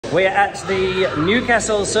We're at the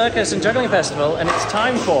Newcastle Circus and Juggling Festival, and it's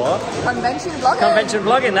time for... Convention vlogging. Convention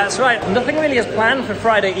vlogging, that's right. Nothing really is planned for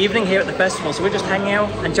Friday evening here at the festival, so we're just hanging out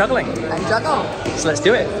and juggling. And juggle. So let's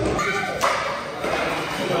do it.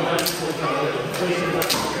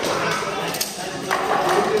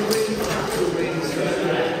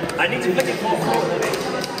 I need to flick it forward.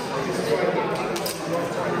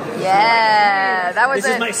 Yeah, that was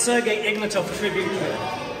This is my Sergei Ignatov tribute.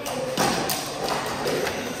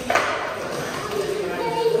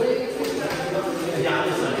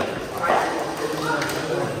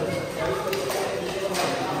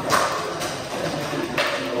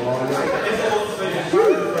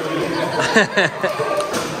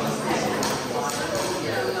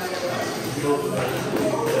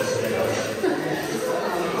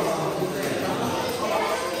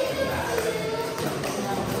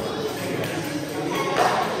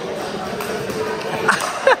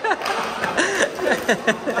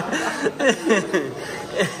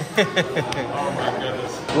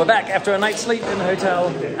 We're back after a night's sleep in the hotel,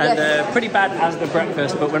 and pretty bad as the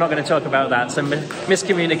breakfast, but we're not going to talk about that. Some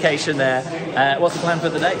miscommunication there. What's the plan for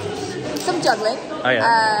the day? some juggling. Oh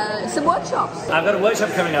yeah. Some workshops. I've got a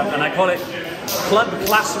workshop coming up, and I call it Club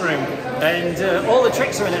Classroom, and all the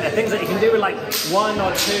tricks are in it are things that you can do with like 1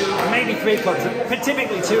 or 2, maybe 3 clubs, but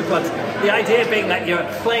typically 2 clubs. The idea being that you're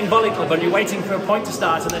playing volleyclub and you're waiting for a point to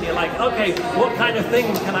start, and then you're like, okay, what kind of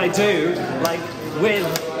things can I do like with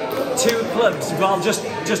 2 clubs while just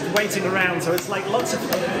waiting around? So it's like lots of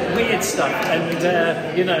weird stuff,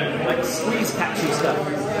 and you know, like squeeze catchy stuff.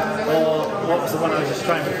 Or what was the one I was just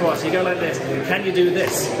trying before? So you go like this. Can you do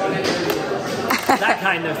this? That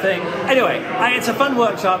kind of thing. Anyway, it's a fun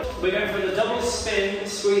workshop. We're going for the double spin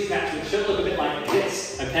squeeze catch, which should look a bit like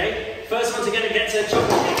this. Okay. First one to get to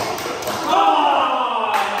chocolate.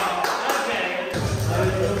 Oh!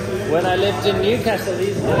 Okay. When I lived in Newcastle,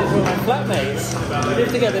 these guys were my flatmates. We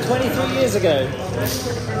lived together 23 years ago.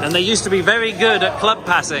 And they used to be very good at club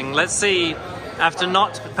passing. Let's see, after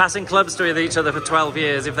not passing clubs to each other for 12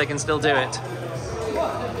 years, if they can still do it.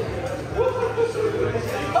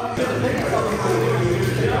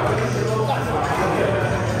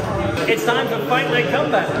 It's time for Fight Night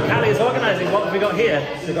Comeback. Callie is organising. What have we got here?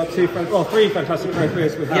 We've got 3 fantastic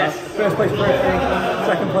trophies. We have first place trophy,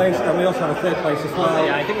 second place, and we also have a 3rd place as well.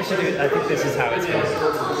 Yeah, I think we should do it. I think this is how it's going.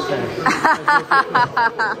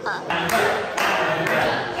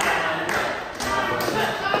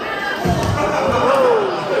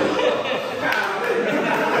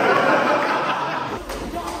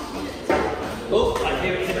 Oh, I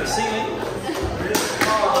hear it hit the ceiling.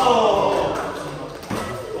 Oh!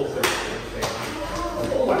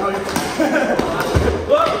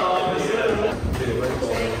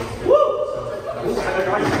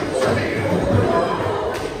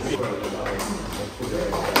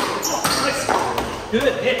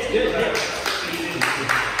 Good hit, good hit.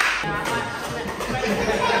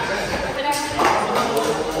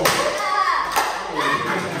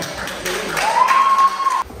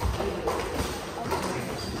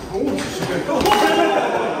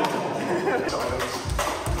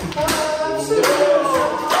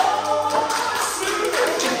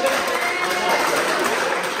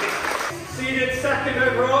 Seeded second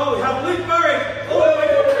overall, we have Luke Murray, all the way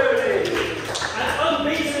from Germany. And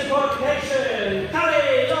unbeaten qualification,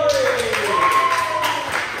 Callie Laurie.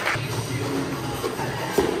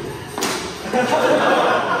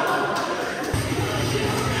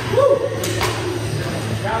 Woo!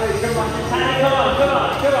 Callie, come on.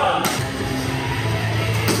 Come on.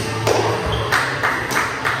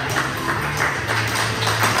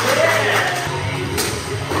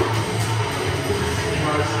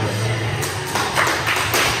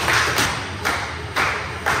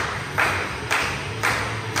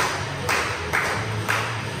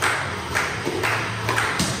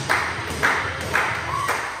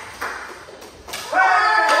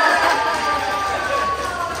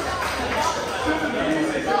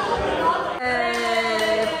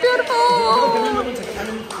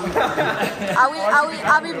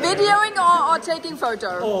 Are we videoing or taking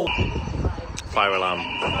photo? Oh. Fire alarm.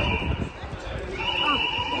 Oh,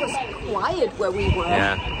 it was quiet where we were.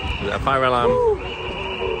 Yeah, a fire alarm. So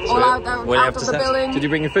all out of the building. Did you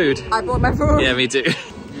bring your food? I brought my food. Yeah, me too.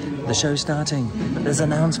 The show's starting, but there's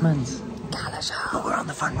announcements. Gala show. We're on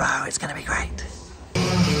the front row. It's going to be great.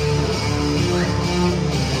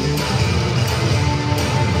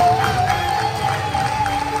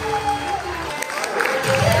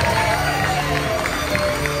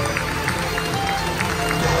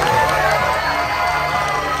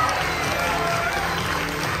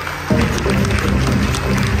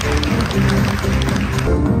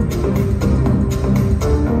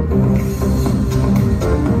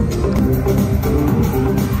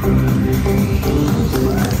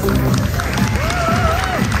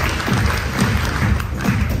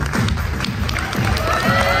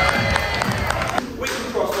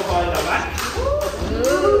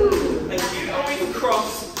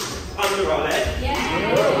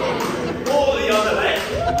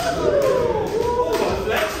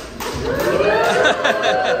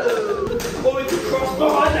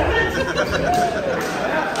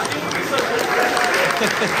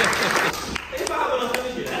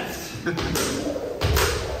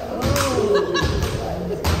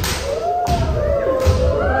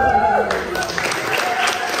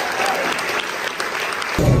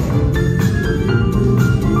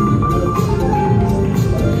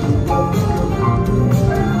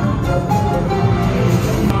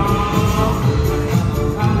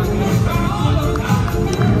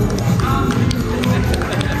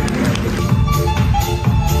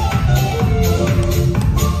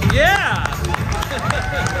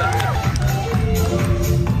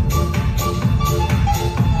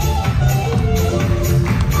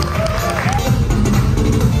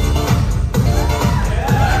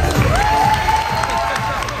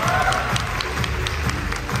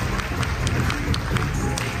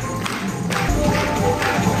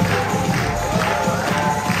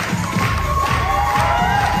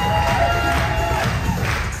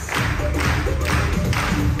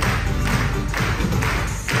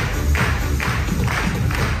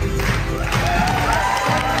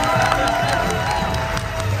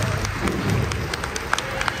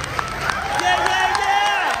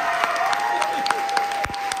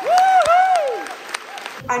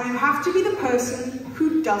 And you have to be the person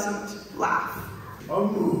who doesn't laugh.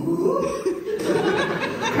 Okay?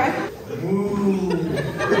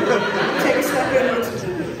 Take a step in.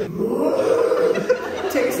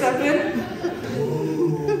 Take a step in.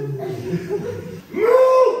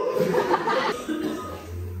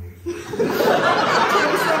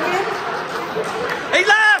 Take a step in. He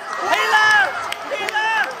laughed! He laughed! He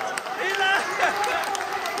laughed! He laughed!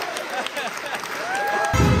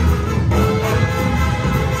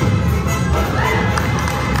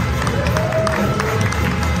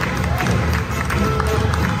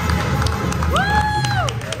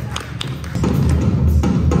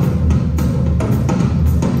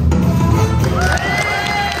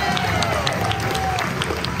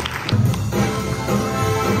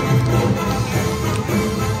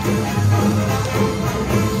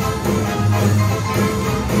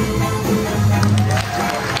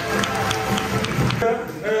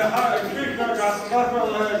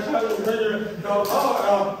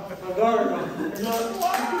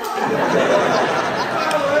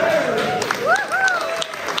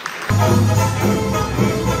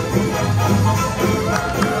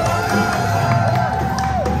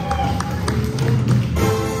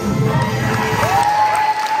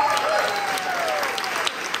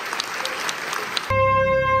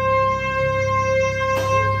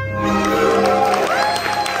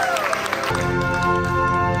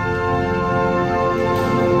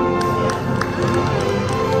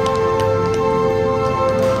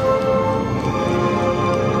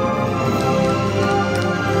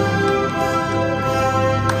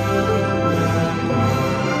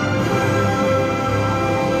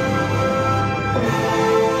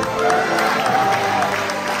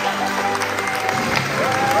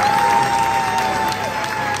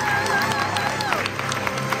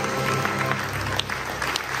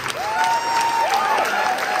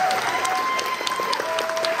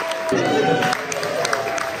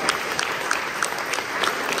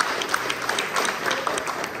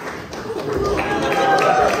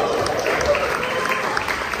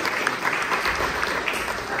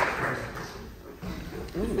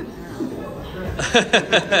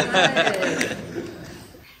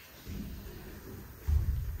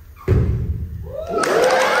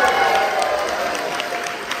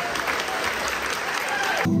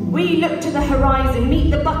 We look to the horizon,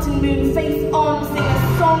 meet the button moon face on, sing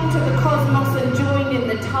a song to the cosmos and join in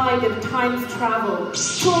the tide of time's travel.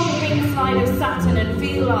 Tour the ring slide of Saturn and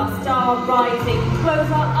feel our star rising.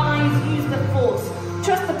 Close our eyes, use the force,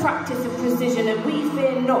 trust the practice of precision, and we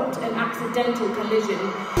fear not an accidental collision.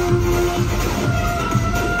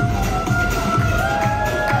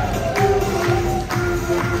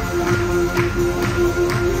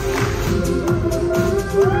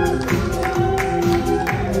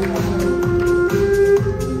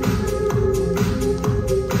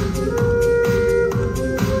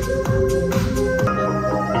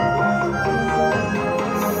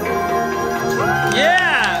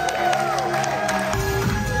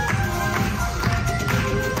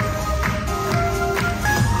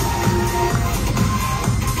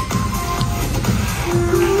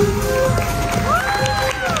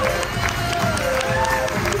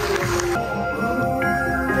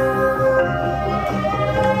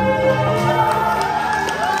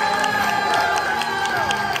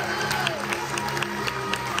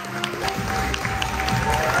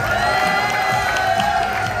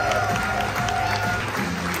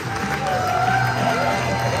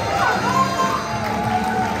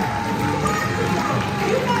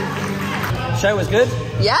 show was good?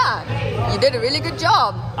 Yeah, you did a really good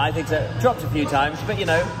job. I think so. Dropped a few times, but you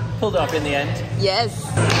know, pulled it off in the end. Yes.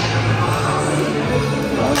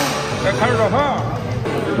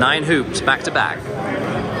 9 hoops back to back.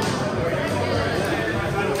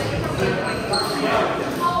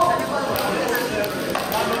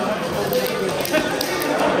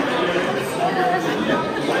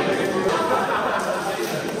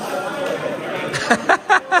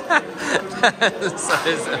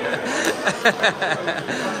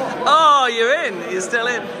 Oh, you're in. You're still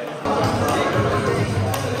in.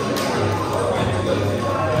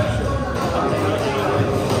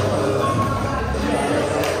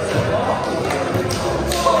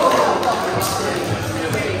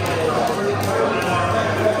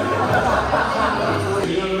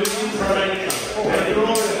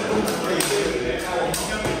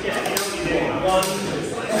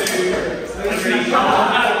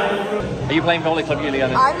 Are you playing volleyclub,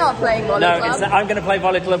 Juliane? I'm not playing volleyclub. No, I'm going to play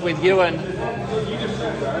volleyclub with you and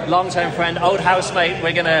long-term friend, old housemate.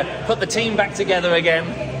 We're going to put the team back together again.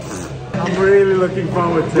 I'm really looking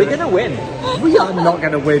forward to it. We're going to win. We are not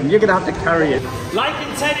going to win. You're going to have to carry it. Like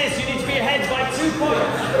in tennis, you need to be ahead by 2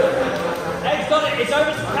 points. Ed's got it. It's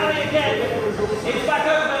over to Harry again. It's back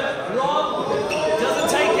over. Rob doesn't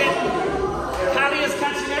take it. Harry is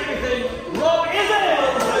catching everything. Rob is it.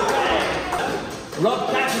 Okay. Rob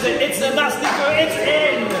catches it. It's a nasty throw. It's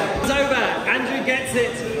in. It's over. Andrew gets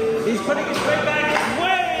it. He's putting it straight back. It's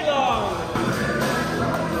way long.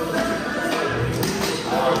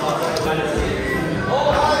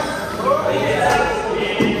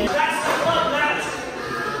 That's the one, that.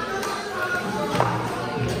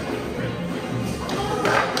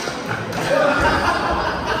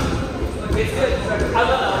 It's good. I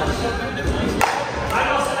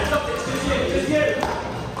lost it. I dropped it. It's you.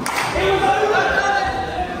 It was over.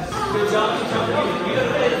 Good job. You got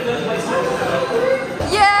the third place.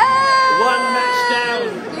 Yeah! 1 match down.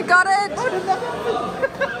 You got it.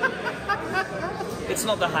 It's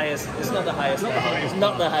not the highest. It's not the highest level. It's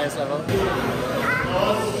not the highest level.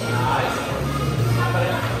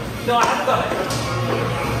 No, I haven't got it.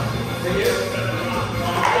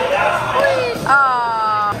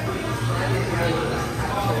 Ah.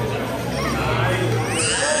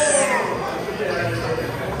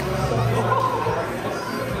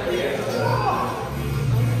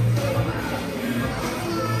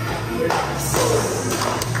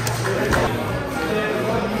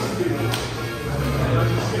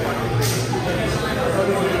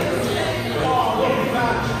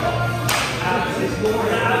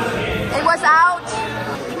 It was out.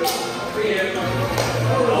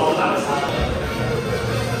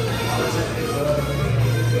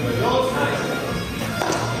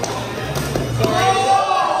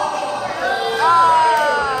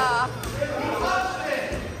 Ah.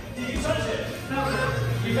 Did you touch it? No.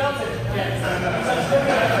 You felt it? Yes.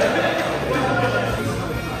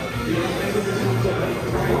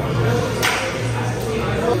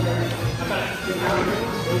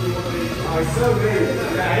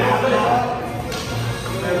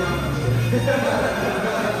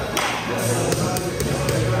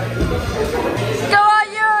 Go on,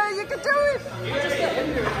 you can do it.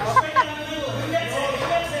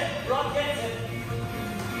 Rob gets it.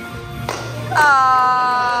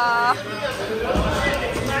 Ah.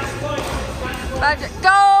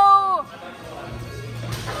 Go.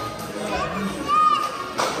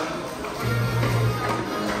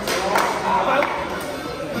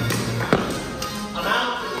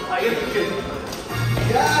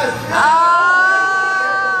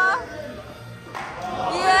 Ah.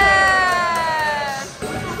 Yes.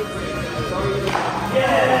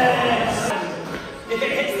 Yes. If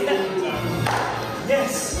it hits the net.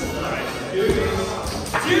 Yes.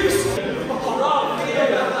 Juice. Rob.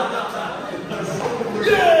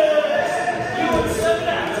 Yes. You would 7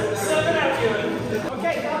 out. 7 out, you.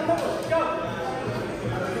 Okay, now come on. Go.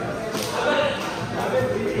 I got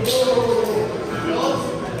it.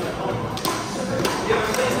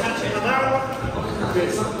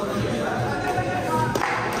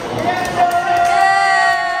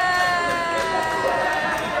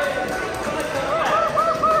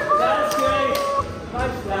 That's great.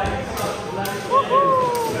 Nice flag.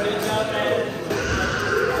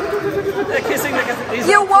 They're kissing.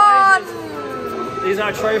 You won. These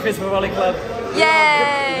are trophies for volleyclub.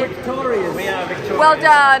 Yay. Victorious. We are victorious. Well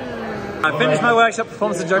done. I finished my workshop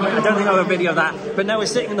performance and juggling. I don't think I have a video of that, but now we're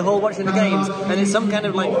sitting in the hall watching the games, and it's some kind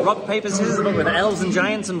of like rock, paper, scissors, but with elves and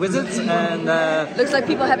giants and wizards, and Looks like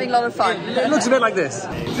people having a lot of fun. it looks a bit like this. 2,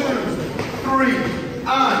 3,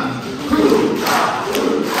 and...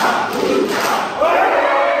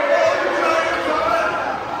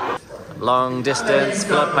 Long distance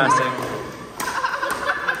club passing.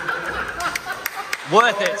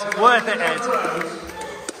 Worth it, Ed.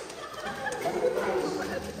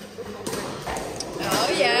 Oh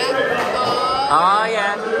yeah. Oh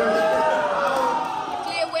yeah.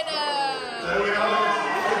 Clear winner.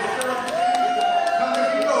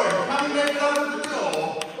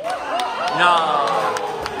 No.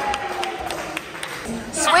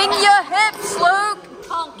 Swing your hips, Luke.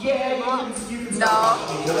 No.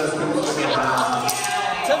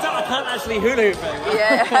 Turns out I can't actually hula hoop.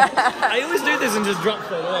 Yeah. I always do this and just drop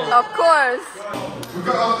straight away. Of course. We've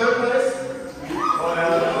got our third place.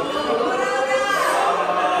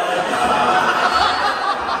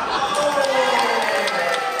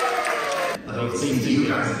 I don't think you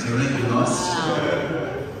guys are doing it, you must.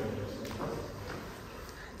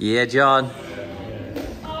 Yeah, John.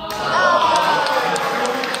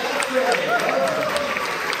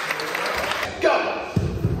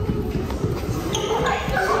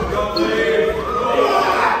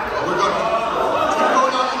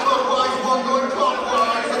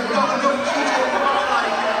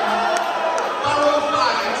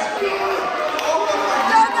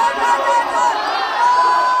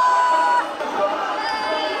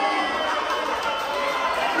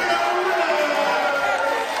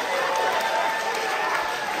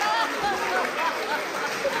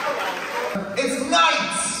 It's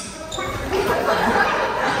nights!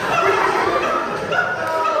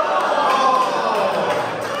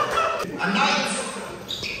 A night!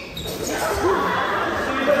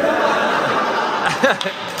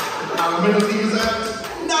 Our middle fingers out.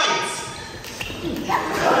 Nights!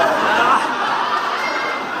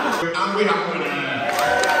 And we have winner!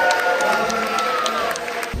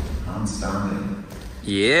 Outstanding.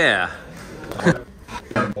 Yeah.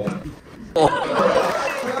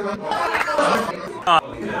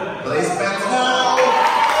 Place bets now!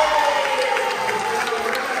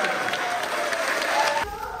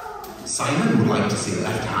 Simon would like to see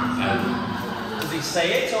left hand down. Does he say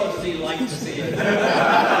it or does he like to see it? I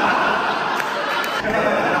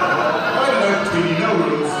don't know between you know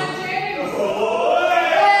rules.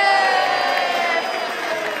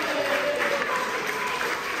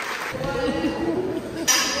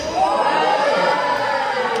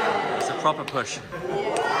 It's a proper push.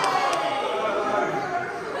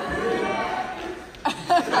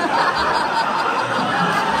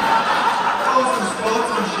 Awesome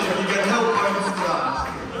sportsmanship, you get no points for that.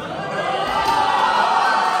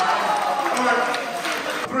 Alright,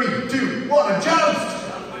 3, 2, 1, and joust!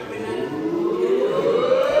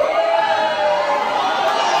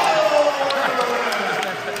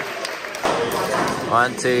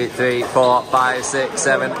 One, 2, 3, 4, 5, 6,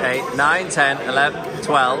 7, 8, 9, 10, 11,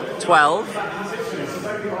 12, 12.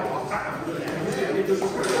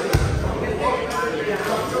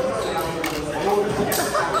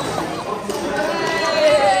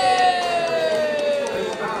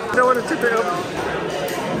 I don't want to tip it up.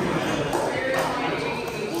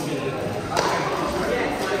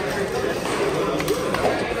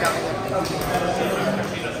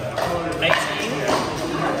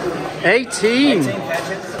 Eighteen.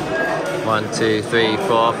 1, 2, 3,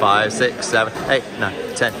 4, 5, 6, 7, 8, 9,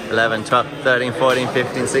 10, 11, 12, 13, 14,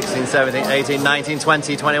 15, 16, 17, 18, 19,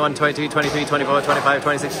 20, 21, 22, 23, 24, 25,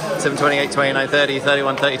 26, 27, 28, 29, 30,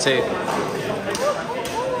 31, 32.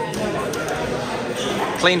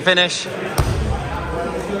 Clean finish.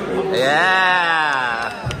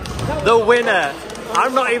 Yeah. The winner.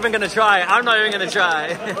 I'm not even going to try.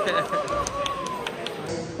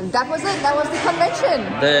 That was it. That was the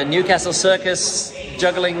convention. The Newcastle Circus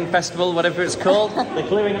juggling festival, whatever it's called. They're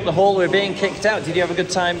clearing up the hall. We're being kicked out. Did you have a good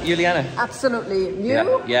time, Juliane? Absolutely.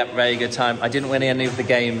 You? Yeah, very good time. I didn't win any of the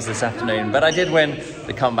games this afternoon, but I did win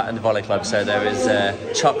the combat and the volleyclub, so there is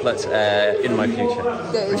chocolate in my future,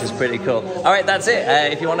 which is pretty cool. All right, that's it.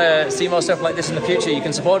 If you want to see more stuff like this in the future, you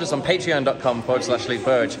can support us on patreon.com/Luke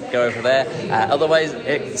Burge. Go over there. Otherwise,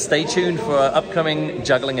 stay tuned for upcoming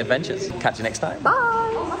juggling adventures. Catch you next time. Bye.